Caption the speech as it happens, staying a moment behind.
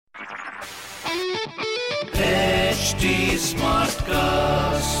HT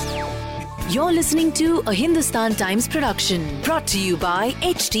Smartcast. You're listening to a Hindustan Times production brought to you by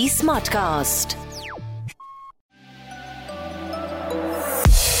HT Smartcast.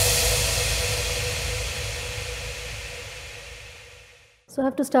 So I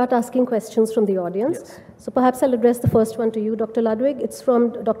have to start asking questions from the audience. Yes. So perhaps I'll address the first one to you, Dr. Ludwig. It's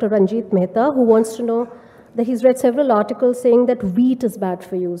from Dr. Ranjit Mehta, who wants to know that he's read several articles saying that wheat is bad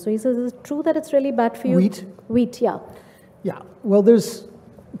for you. So he says, is it true that it's really bad for you? Wheat? Wheat, yeah. Yeah, well, there's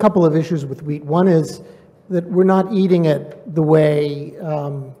a couple of issues with wheat. One is that we're not eating it the way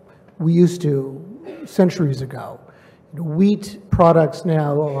we used to centuries ago. Wheat products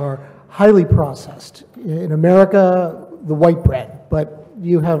now are highly processed. In America, the white bread, but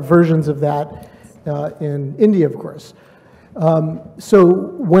you have versions of that in India, of course. So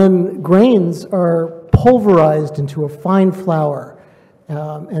when grains are pulverized into a fine flour,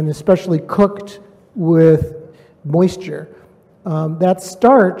 and especially cooked with moisture, that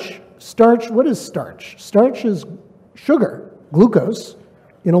starch, what is starch? Starch is sugar, glucose,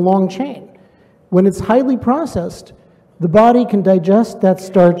 in a long chain. When it's highly processed, the body can digest that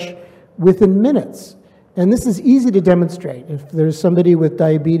starch within minutes. And this is easy to demonstrate. If there's somebody with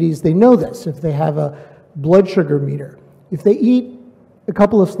diabetes, they know this, if they have a blood sugar meter. If they eat a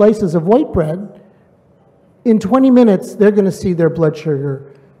couple of slices of white bread, in 20 minutes, they're going to see their blood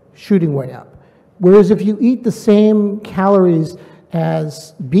sugar shooting way up. Whereas if you eat the same calories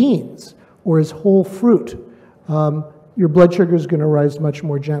as beans or as whole fruit, your blood sugar is going to rise much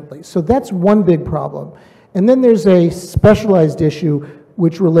more gently. So that's one big problem. And then there's a specialized issue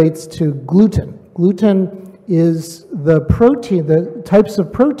which relates to gluten. Gluten is the protein, the types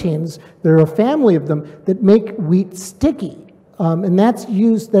of proteins, there are a family of them that make wheat sticky. And that's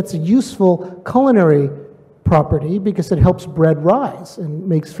a useful culinary property because it helps bread rise and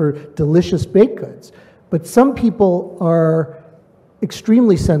makes for delicious baked goods. But some people are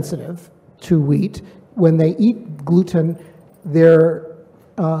extremely sensitive to wheat. When they eat gluten, their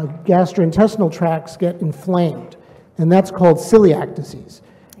gastrointestinal tracts get inflamed, and that's called celiac disease.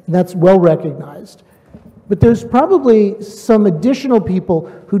 And that's well recognized. But there's probably some additional people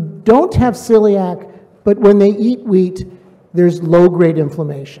who don't have celiac, but when they eat wheat, there's low-grade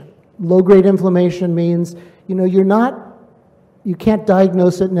inflammation. Low-grade inflammation means, you can't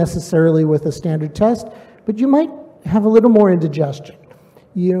diagnose it necessarily with a standard test, but you might have a little more indigestion.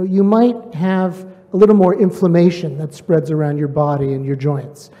 You might have a little more inflammation that spreads around your body and your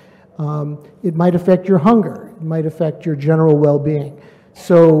joints. It might affect your hunger. It might affect your general well-being.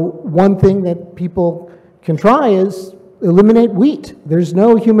 So one thing that people can try is eliminate wheat. There's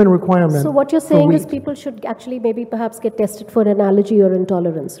no human requirement. So what you're saying for is wheat. people should actually maybe perhaps get tested for an allergy or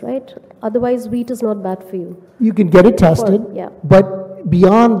intolerance, right? Otherwise, wheat is not bad for you. You can get it tested, Yeah. but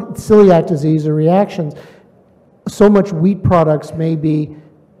beyond celiac disease or reactions, so much wheat products may be,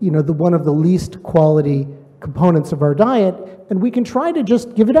 one of the least quality components of our diet, and we can try to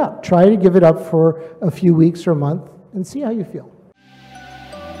just give it up. Try to give it up for a few weeks or a month and see how you feel.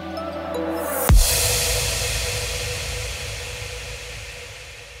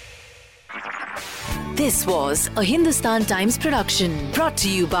 This was a Hindustan Times production brought to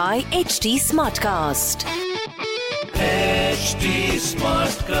you by HT Smartcast. HT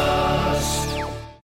Smartcast.